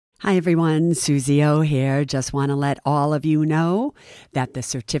Hi everyone, Susie O here. Just want to let all of you know that the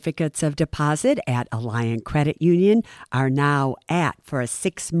certificates of deposit at Alliant Credit Union are now at, for a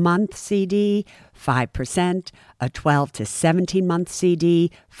 6-month CD, 5%, a 12 to 17-month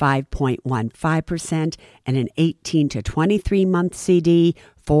CD, 5.15%, and an 18 to 23-month CD,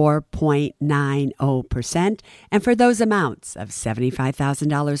 4.90%. And for those amounts of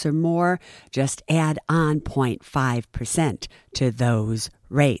 $75,000 or more, just add on 0.5% to those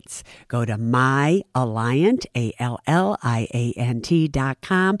rates. Go to myalliant,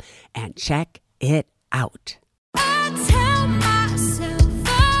 ALLIANT.com and check it out. I tell myself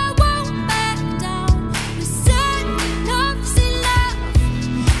I won't back down. We said enough's enough.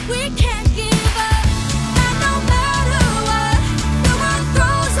 We can't give up. And no matter what the world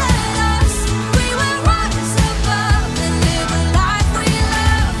throws at us, we will rise above and live a life we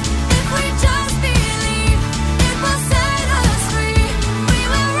love. If we just believe, it will set us free. We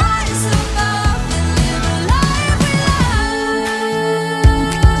will rise above and live a life we love.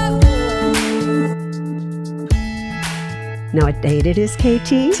 Know what date it is,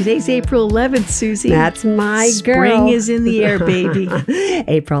 KT? Today's April 11th, Susie. That's my girl. Spring is in the air, baby.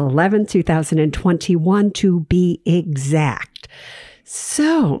 April 11th, 2021 to be exact.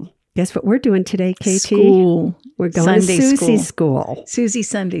 So, guess what we're doing today, KT? School. We're going Sunday to Susie's school. Susie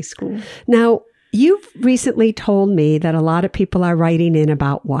Sunday School. Now, you've recently told me that a lot of people are writing in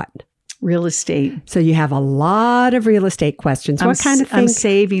about what? Real estate. So you have a lot of real estate questions. What kind of I'm things?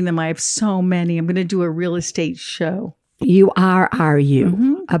 saving them. I have so many. I'm going to do a real estate show. You are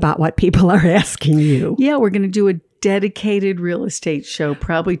you, about what people are asking you? Yeah, we're going to do a dedicated real estate show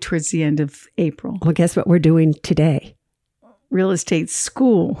probably towards the end of April. Well, guess what we're doing today? Real estate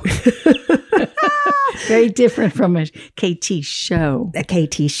school. Very different from a KT show. The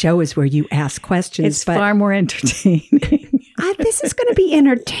KT show is where you ask questions. It's far more entertaining. This is going to be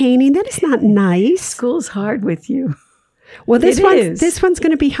entertaining. That is not nice. School's hard with you. Well, this is. one's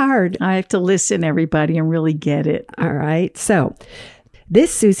going to be hard. I have to listen, everybody, and really get it. All right. So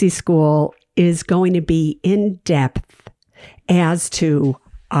this Susie School is going to be in depth as to,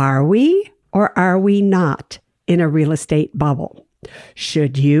 are we or are we not in a real estate bubble?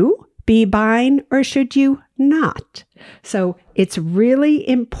 Should you be buying or should you not? So it's really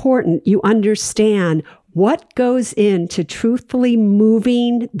important you understand what goes into truthfully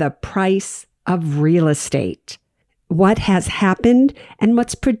moving the price of real estate, what has happened, and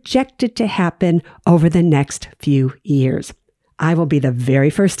what's projected to happen over the next few years. I will be the very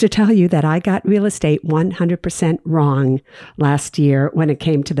first to tell you that I got real estate 100% wrong last year when it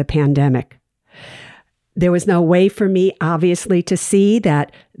came to the pandemic. There was no way for me, obviously, to see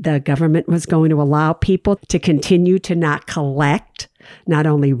that the government was going to allow people to continue to not collect not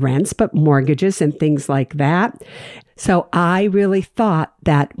only rents, but mortgages and things like that. So I really thought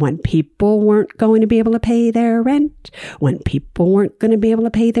that when people weren't going to be able to pay their rent, when people weren't going to be able to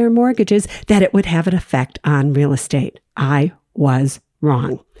pay their mortgages, that it would have an effect on real estate. I was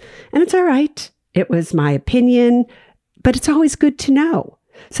wrong. And it's all right. It was my opinion, but it's always good to know.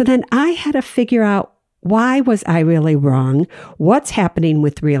 So then I had to figure out, why was I really wrong? What's happening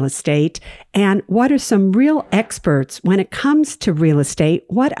with real estate? And what are some real experts when it comes to real estate?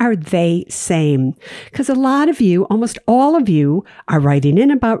 What are they saying? Because a lot of you, almost all of you, are writing in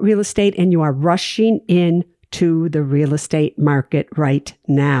about real estate and you are rushing into the real estate market right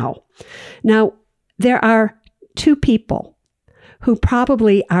now. Now, there are two people who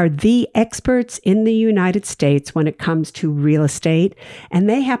probably are the experts in the United States when it comes to real estate, and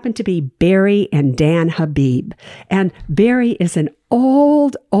they happen to be Barry and Dan Habib. And Barry is an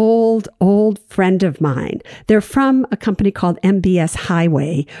old friend of mine. They're from a company called MBS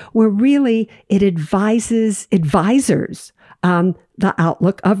Highway, where really it advises advisors on the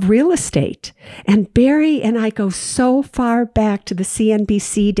outlook of real estate. And Barry and I go so far back to the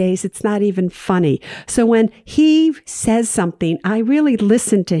CNBC days, it's not even funny. So when he says something, I really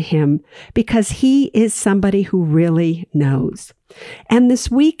listen to him because he is somebody who really knows. And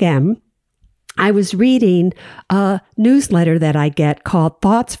this weekend, I was reading a newsletter that I get called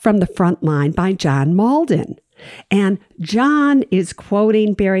Thoughts from the Frontline by John Malden. And John is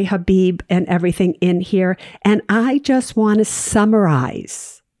quoting Barry Habib and everything in here. And I just want to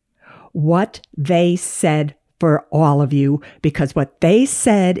summarize what they said for all of you, because what they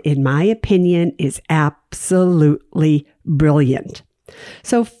said, in my opinion, is absolutely brilliant.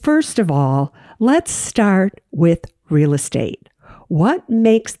 So first of all, let's start with real estate. What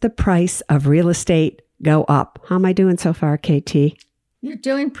makes the price of real estate go up? How am I doing so far, KT? You're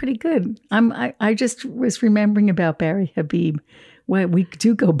doing pretty good. I just was remembering about Barry Habib Well, we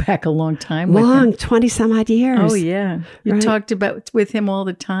do go back a long time. Long, With him. 20 some odd years. Oh yeah, you Right. talked about with him all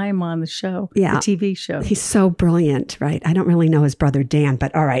the time on the show. Yeah. The TV show. He's so brilliant, right? I don't really know his brother Dan,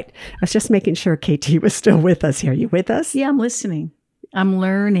 but all right. I was just making sure KT was still with us here. You with us? Yeah, I'm listening. I'm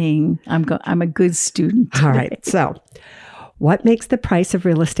learning. I'm a good student. All right. So, what makes the price of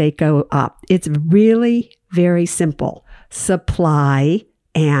real estate go up? It's really very simple. Supply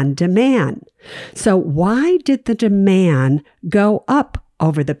and demand. So, why did the demand go up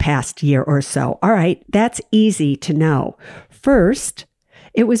over the past year or so? All right, that's easy to know. First,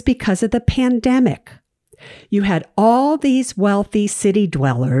 it was because of the pandemic. You had all these wealthy city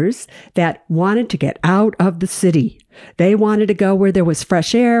dwellers that wanted to get out of the city. They wanted to go where there was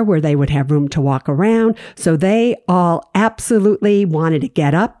fresh air, where they would have room to walk around. So they all absolutely wanted to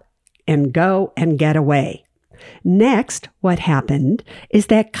get up and go and get away. Next, what happened is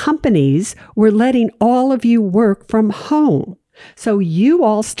that companies were letting all of you work from home. So you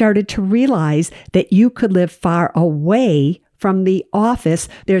all started to realize that you could live far away from the office.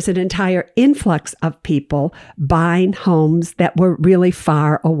 There's an entire influx of people buying homes that were really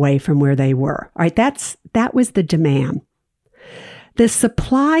far away from where they were. All right, that was the demand. The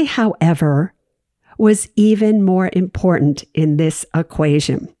supply, however, was even more important in this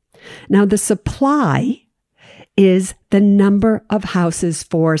equation. Now, the supply is the number of houses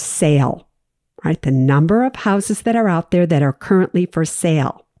for sale, right? The number of houses that are out there that are currently for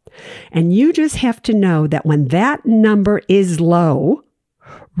sale. And you just have to know that when that number is low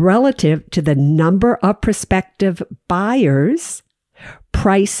relative to the number of prospective buyers,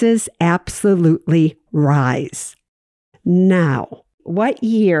 prices absolutely rise. Now, what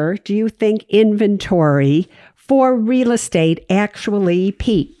year do you think inventory for real estate actually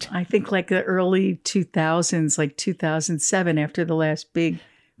peaked? I think like the early 2000s, like 2007, after the last big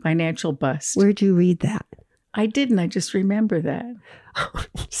financial bust. Where'd you read that? I didn't. I just remember that.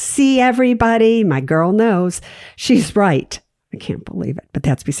 See, everybody, my girl knows. She's right. I can't believe it, but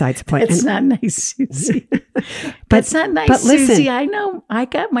that's besides the point. It's And- not nice, Susie. That's not nice, but listen. Susie. I know. I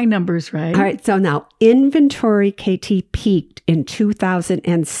got my numbers right. All right, so now inventory, KT, peaked in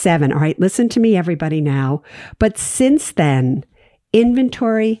 2007. All right, listen to me, everybody, now. But since then,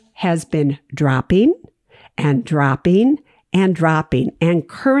 inventory has been dropping and dropping and dropping. And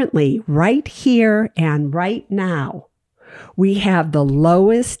currently, right here and right now, we have the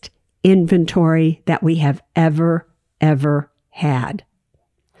lowest inventory that we have ever had.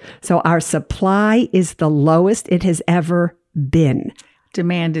 So our supply is the lowest it has ever been.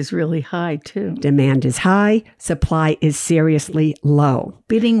 Demand is really high, too. Demand is high, supply is seriously low.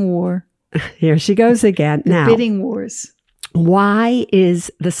 Bidding war. Here she goes again. Now, Bidding wars. why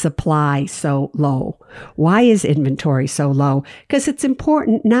is the supply so low? Why is inventory so low? Because it's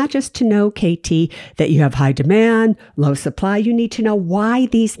important not just to know, KT, that you have high demand, low supply. You need to know why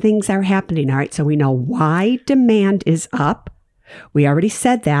these things are happening. All right, so we know why demand is up. We already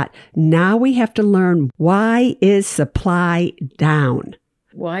said that. Now we have to learn, why is supply down?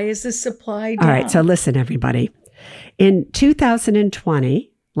 Why is the supply down? All right, so listen, everybody. In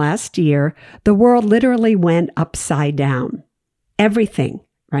 2020, last year, the world literally went upside down. Everything,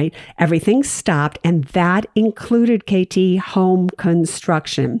 right? Everything stopped, and that included, KT, home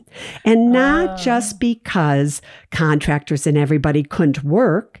construction. And not just because contractors and everybody couldn't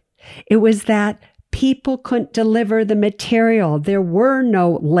work. It was that people couldn't deliver the material. There were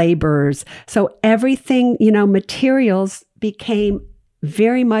no laborers. So everything, materials became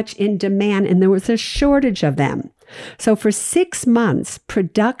very much in demand, and there was a shortage of them. So for 6 months,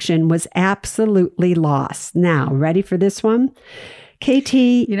 production was absolutely lost. Now, ready for this one? KT.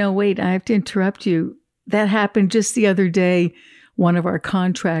 Wait, I have to interrupt you. That happened just the other day. One of our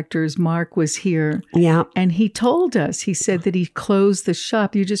contractors, Mark, was here. Yeah. And he told us, he said that he closed the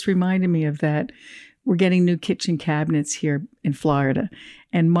shop. You just reminded me of that. We're getting new kitchen cabinets here in Florida.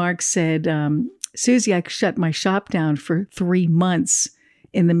 And Mark said, Susie, I shut my shop down for 3 months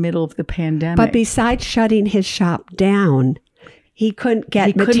in the middle of the pandemic. But besides shutting his shop down, he couldn't get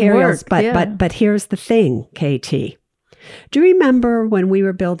He couldn't materials. work, yeah. But here's the thing, KT. Do you remember when we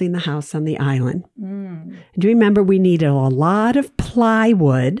were building the house on the island? Do you remember we needed a lot of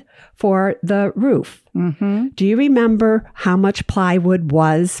plywood for the roof? Mm-hmm. Do you remember how much plywood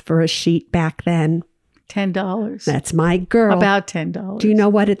was for a sheet back then? $10. That's my girl. About $10. Do you know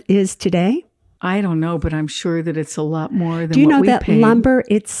what it is today? I don't know, but I'm sure that it's a lot more than Do you what know we that paid. lumber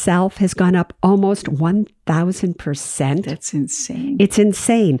itself has gone up almost 1,000%? That's insane. It's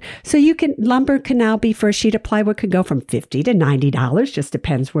insane. So lumber can now be, for a sheet of plywood, could go from $50 to $90, just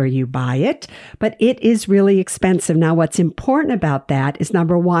depends where you buy it. But it is really expensive. Now, what's important about that is,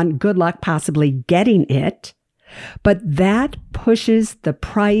 number one, good luck possibly getting it. But that pushes the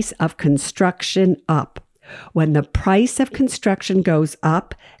price of construction up. When the price of construction goes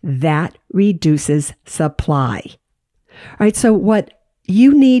up, that reduces supply. All right, so what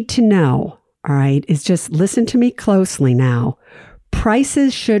you need to know, all right, is just listen to me closely now.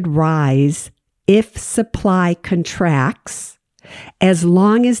 Prices should rise if supply contracts, as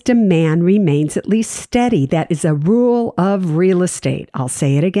long as demand remains at least steady. That is a rule of real estate. I'll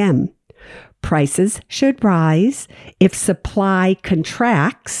say it again. Prices should rise if supply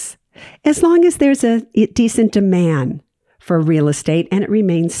contracts, as long as there's a decent demand for real estate and it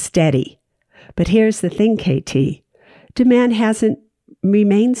remains steady. But here's the thing, KT. Demand hasn't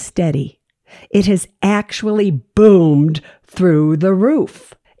remained steady. It has actually boomed through the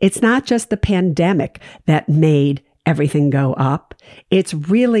roof. It's not just the pandemic that made everything go up. It's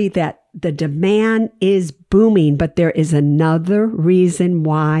really that the demand is booming, but there is another reason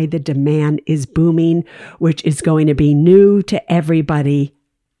why the demand is booming, which is going to be new to everybody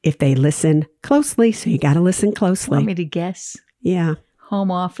if they listen closely. So you got to listen closely. Want me to guess? Yeah. Home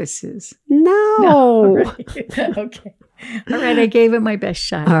offices. No. All right. Okay. All right. I gave it my best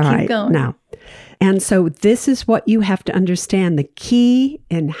shot. All Keep right. going. Now, and so this is what you have to understand. The key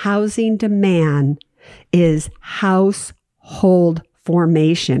in housing demand is household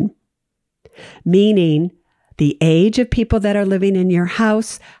formation, meaning the age of people that are living in your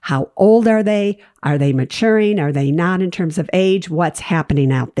house. How old are they? Are they maturing? Are they not in terms of age? What's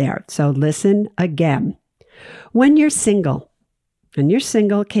happening out there? So listen again. When you're single,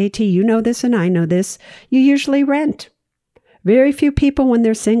 KT, you know this and I know this, you usually rent. Very few people, when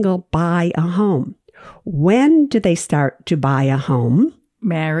they're single, buy a home. When do they start to buy a home?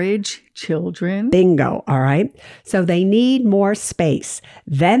 Marriage, children. Bingo. All right. So they need more space.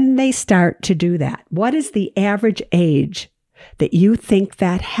 Then they start to do that. What is the average age that you think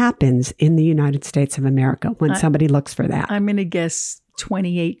that happens in the United States of America when somebody looks for that? I'm going to guess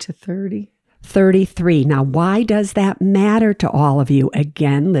 28 to 30. 33. Now, why does that matter to all of you?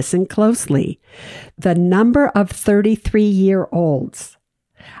 Again, listen closely. The number of 33-year-olds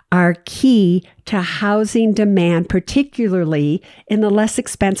are key to housing demand, particularly in the less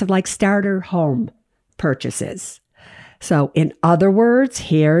expensive, like starter home purchases. So in other words,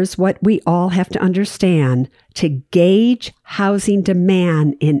 here's what we all have to understand. To gauge housing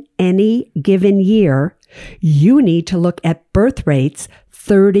demand in any given year, you need to look at birth rates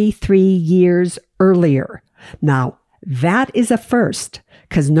 33 years earlier. Now, that is a first,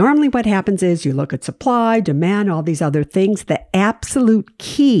 because normally what happens is you look at supply, demand, all these other things. The absolute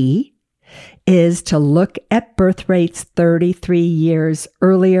key is to look at birth rates 33 years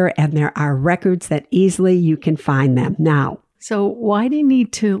earlier, and there are records that easily you can find them. Now, so why do you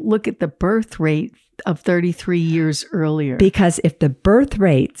need to look at the birth rate of 33 years earlier? because if the birth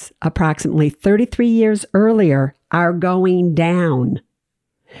rates approximately 33 years earlier are going down,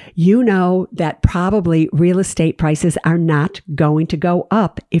 you know that probably real estate prices are not going to go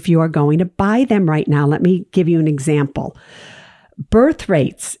up if you are going to buy them right now. Let me give you an example. Birth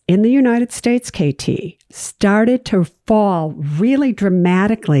rates in the United States, KT, started to fall really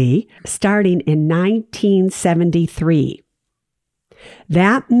dramatically starting in 1973.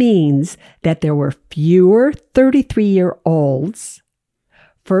 That means that there were fewer 33-year-olds,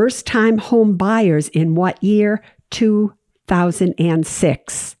 first-time home buyers in what year?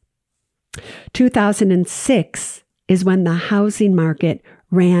 2006. 2006 is when the housing market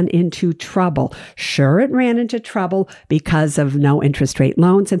ran into trouble. Sure, it ran into trouble because of no interest rate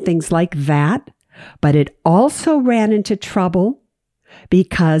loans and things like that, but it also ran into trouble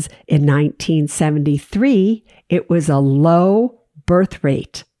because in 1973, it was a low birth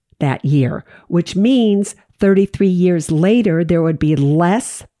rate that year, which means 33 years later, there would be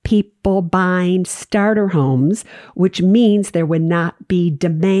less people buying starter homes, which means there would not be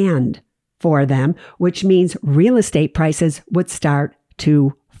demand for them, which means real estate prices would start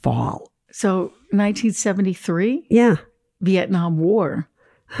to fall. So 1973, Yeah. Vietnam War,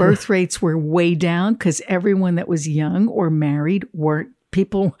 birth rates were way down because everyone that was young or married weren't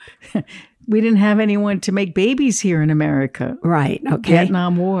people. We didn't have anyone to make babies here in America. Right. Okay.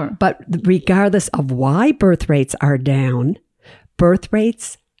 Vietnam War. But regardless of why birth rates are down, birth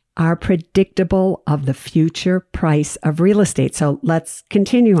rates are predictable of the future price of real estate. So let's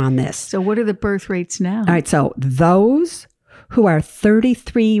continue on this. So what are the birth rates now? All right. So those who are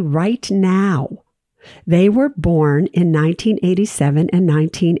 33 right now, they were born in 1987 and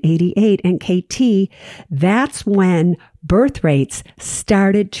 1988. And KT, that's when birth rates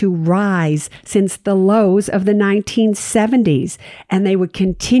started to rise since the lows of the 1970s, and they would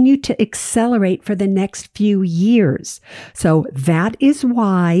continue to accelerate for the next few years. So that is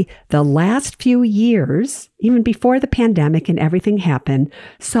why the last few years, even before the pandemic and everything happened,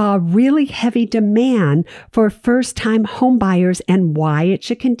 saw really heavy demand for first-time home buyers and why it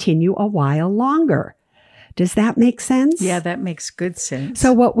should continue a while longer. Does that make sense? Yeah, that makes good sense.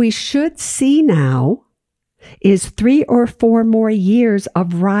 So what we should see now is 3 or 4 more years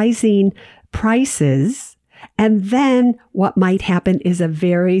of rising prices, and then what might happen is a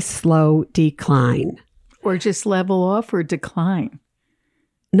very slow decline. Or just level off or decline.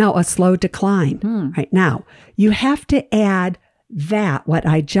 No, a slow decline. Right now, you have to add that, what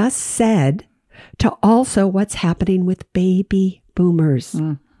I just said, to also what's happening with baby boomers.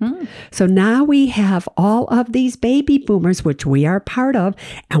 So now we have all of these baby boomers, which we are part of.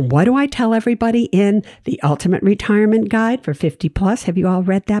 And what do I tell everybody in the Ultimate Retirement Guide for 50 plus? Have you all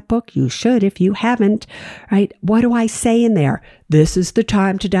read that book? You should if you haven't, right? What do I say in there? This is the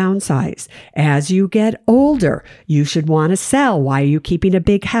time to downsize. As you get older, you should want to sell. Why are you keeping a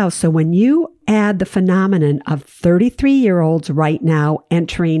big house? So when you add the phenomenon of 33-year-olds right now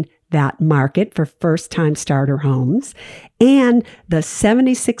entering that market for first-time starter homes, and the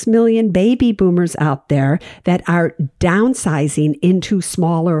 76 million baby boomers out there that are downsizing into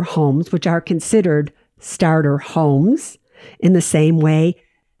smaller homes, which are considered starter homes in the same way,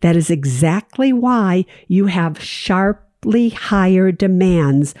 that is exactly why you have sharply higher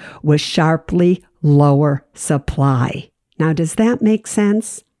demands with sharply lower supply. Now, does that make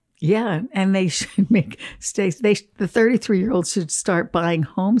sense? Yeah, and they should the 33-year-olds should start buying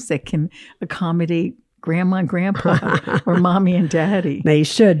homes that can accommodate grandma and grandpa or mommy and daddy. They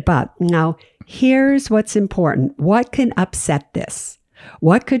should, but now here's what's important. What can upset this?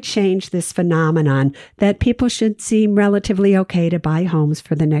 What could change this phenomenon that people should seem relatively okay to buy homes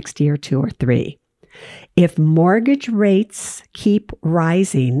for the next year, 2 or 3? If mortgage rates keep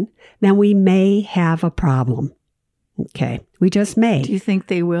rising, then we may have a problem. Okay, we just may. Do you think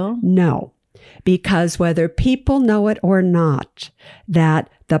they will? No, because whether people know it or not,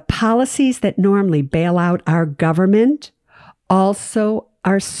 that the policies that normally bail out our government also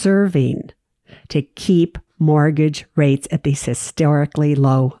are serving to keep mortgage rates at these historically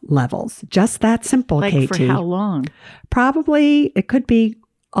low levels. Just that simple, Like Katie. for how long? Probably, it could be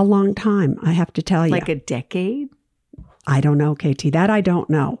a long time, I have to tell you. Like a decade? I don't know, Katie. That I don't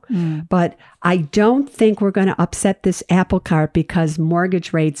know. But I don't think we're going to upset this apple cart because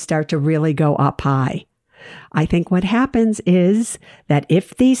mortgage rates start to really go up high. I think what happens is that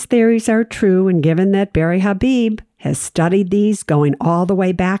if these theories are true, and given that Barry Habib has studied these going all the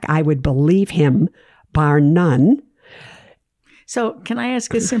way back, I would believe him, bar none. So can I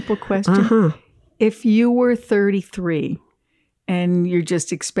ask a simple question? If you were 33 and you're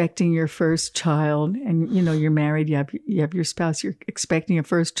just expecting your first child, and you're married, you have your spouse, you're expecting a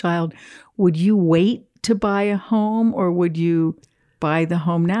first child, would you wait to buy a home, or would you buy the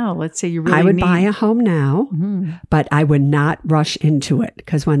home now? Let's say you really I would buy a home now, but I would not rush into it,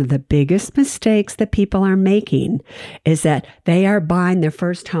 because one of the biggest mistakes that people are making is that they are buying their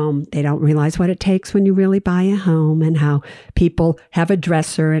first home. They don't realize what it takes when you really buy a home, and how people have a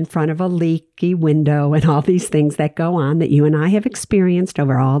dresser in front of a leaky window and all these things that go on that you and I have experienced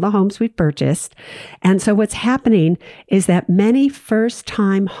over all the homes we've purchased. And so what's happening is that many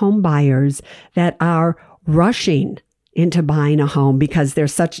first-time home buyers that are rushing into buying a home because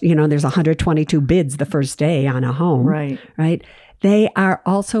there's there's 122 bids the first day on a home. Right. They are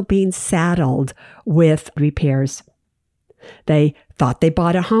also being saddled with repairs. They thought they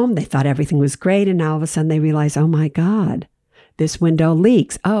bought a home. They thought everything was great. And now all of a sudden they realize, oh my God, this window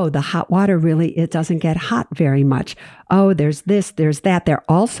leaks. Oh, the hot water it doesn't get hot very much. Oh, there's this, there's that. They're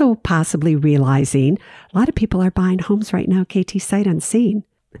also possibly realizing a lot of people are buying homes right now, KT, sight unseen.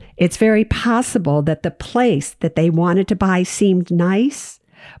 It's very possible that the place that they wanted to buy seemed nice,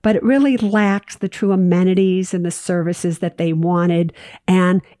 but it really lacks the true amenities and the services that they wanted,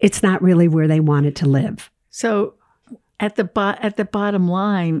 and it's not really where they wanted to live. So at the bottom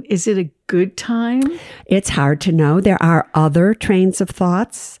line, is it a good time? It's hard to know. There are other trains of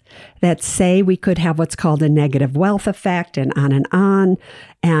thoughts that say we could have what's called a negative wealth effect, and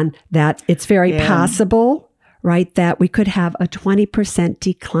that it's very possible, right, that we could have a 20%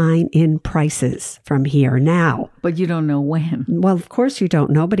 decline in prices from here now. But you don't know when. Well, of course you don't.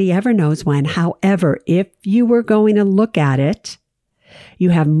 Nobody ever knows when. However, if you were going to look at it,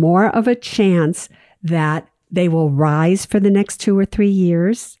 you have more of a chance that they will rise for the next 2 or 3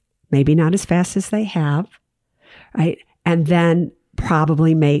 years, maybe not as fast as they have, right? And then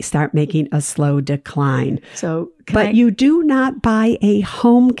probably may start making a slow decline. So, But you do not buy a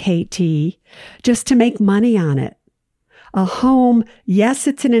home, KT, just to make money on it. A home, yes,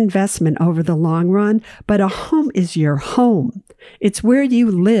 it's an investment over the long run, but a home is your home. It's where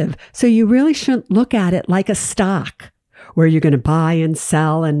you live. So you really shouldn't look at it like a stock where you're going to buy and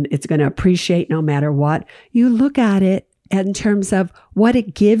sell and it's going to appreciate no matter what. You look at it in terms of what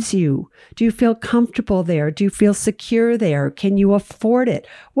it gives you. Do you feel comfortable there? Do you feel secure there? Can you afford it?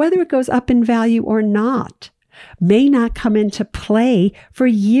 Whether it goes up in value or not may not come into play for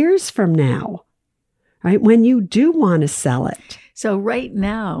years from now, right? When you do want to sell it. So right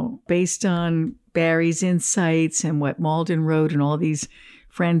now, based on Barry's insights and what Malden wrote and all these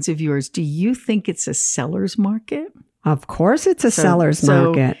friends of yours, do you think it's a seller's market? Of course it's a seller's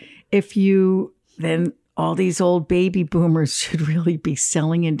market. If you, then all these old baby boomers should really be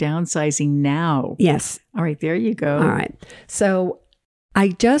selling and downsizing now. Yes. All right, there you go. All right. So I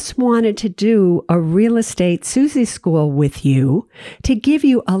just wanted to do a real estate Susie school with you to give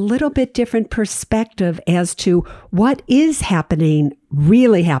you a little bit different perspective as to what is happening,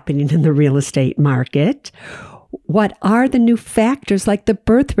 really happening in the real estate market. What are the new factors like the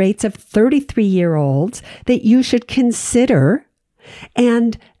birth rates of 33-year-olds that you should consider,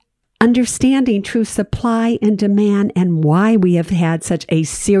 and understanding true supply and demand and why we have had such a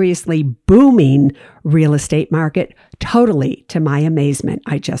seriously booming real estate market, totally to my amazement.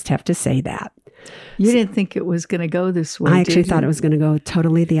 I just have to say that. You didn't think it was going to go this way, I actually did thought you? it was going to go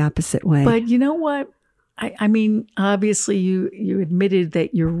totally the opposite way. But you know what? I mean, obviously you admitted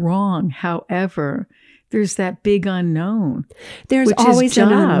that you're wrong. However, there's that big unknown. There's which is always an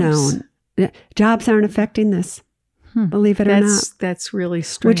jobs. unknown. Jobs aren't affecting this, believe it or not. That's really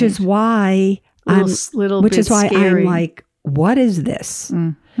strange. Which is why little which bit is why scary. I'm like, what is this?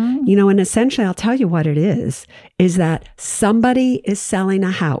 Mhm. You know, and essentially, I'll tell you what it is that somebody is selling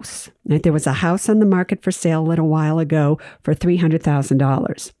a house. Right? There was a house on the market for sale a little while ago for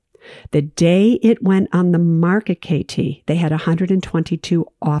 $300,000. The day it went on the market, KT, they had 122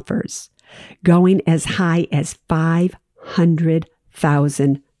 offers, going as high as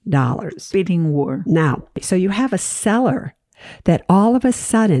 $500,000. bidding war. Now, so you have a seller that all of a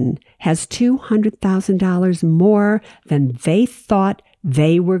sudden has $200,000 more than they thought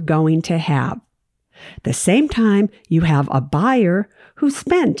they were going to have. The same time, you have a buyer who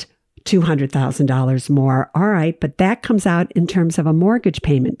spent $200,000 more. All right, but that comes out in terms of a mortgage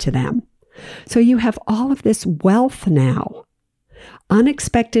payment to them. So you have all of this wealth now.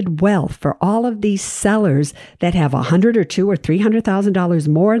 Unexpected wealth for all of these sellers that have $100,000 or $200,000 or $300,000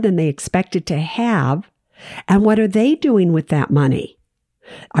 more than they expected to have. And what are they doing with that money?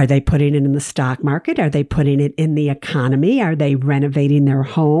 Are they putting it in the stock market? Are they putting it in the economy? Are they renovating their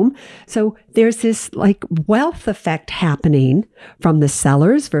home? So there's this like wealth effect happening from the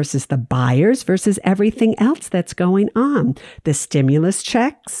sellers versus the buyers versus everything else that's going on. The stimulus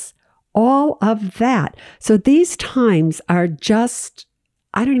checks, all of that. So these times are just,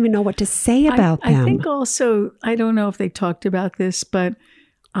 I don't even know what to say about them. I think also, I don't know if they talked about this, but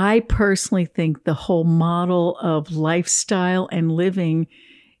I personally think the whole model of lifestyle and living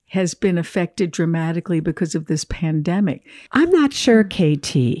has been affected dramatically because of this pandemic. I'm not sure,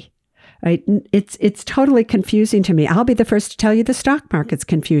 KT. Right? It's totally confusing to me. I'll be the first to tell you the stock market's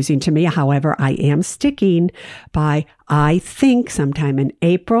confusing to me. However, I am sticking by, I think sometime in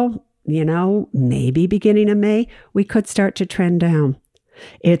April, maybe beginning of May, we could start to trend down.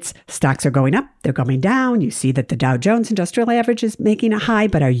 It's stocks are going up, they're going down. You see that the Dow Jones Industrial Average is making a high,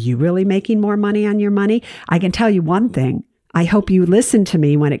 but are you really making more money on your money? I can tell you one thing. I hope you listened to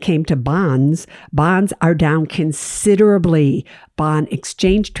me when it came to bonds. Bonds are down considerably. Bond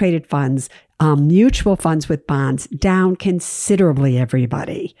exchange traded funds, mutual funds with bonds down considerably,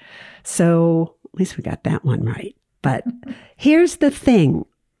 everybody. So at least we got that one right. But here's the thing.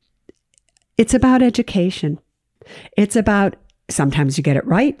 It's about education. It's about sometimes you get it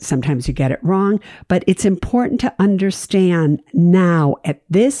right, sometimes you get it wrong, but it's important to understand now at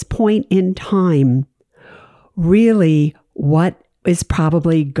this point in time, really what is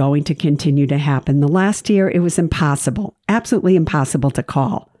probably going to continue to happen. The last year, it was impossible, absolutely impossible to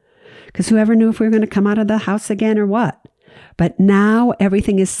call, because whoever knew if we were going to come out of the house again or what. But now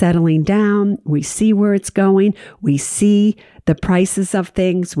everything is settling down. We see where it's going. We see the prices of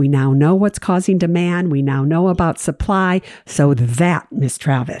things. We now know what's causing demand. We now know about supply. So that, Miss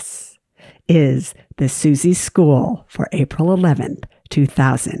Travis, is the Susie School for April 11th,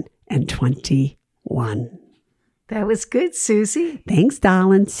 2021. That was good, Susie. Thanks,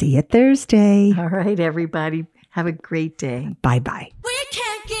 darling. See you Thursday. All right, everybody. Have a great day. Bye-bye. We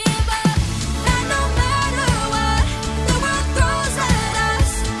can't give up, and no matter what the world throws at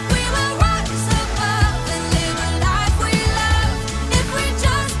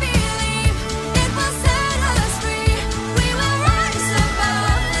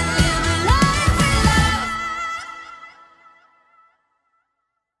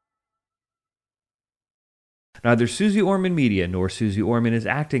Neither Susie Orman Media nor Susie Orman is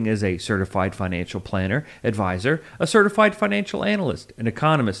acting as a certified financial planner, advisor, a certified financial analyst, an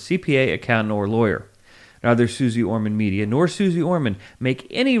economist, CPA, accountant, or lawyer. Neither Susie Orman Media nor Susie Orman make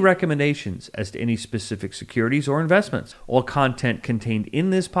any recommendations as to any specific securities or investments. All content contained in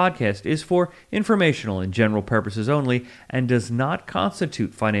this podcast is for informational and general purposes only and does not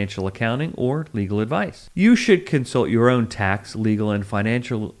constitute financial accounting or legal advice. You should consult your own tax, legal, and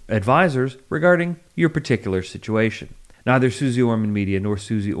financial advisors regarding your particular situation. Neither Susie Orman Media nor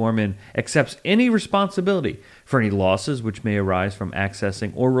Susie Orman accepts any responsibility for any losses which may arise from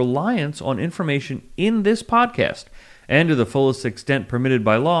accessing or reliance on information in this podcast. And to the fullest extent permitted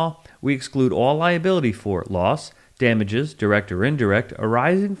by law, we exclude all liability for loss, damages, direct or indirect,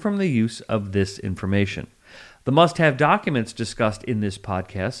 arising from the use of this information. The must-have documents discussed in this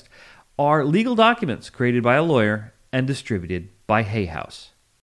podcast are legal documents created by a lawyer and distributed by Hay House.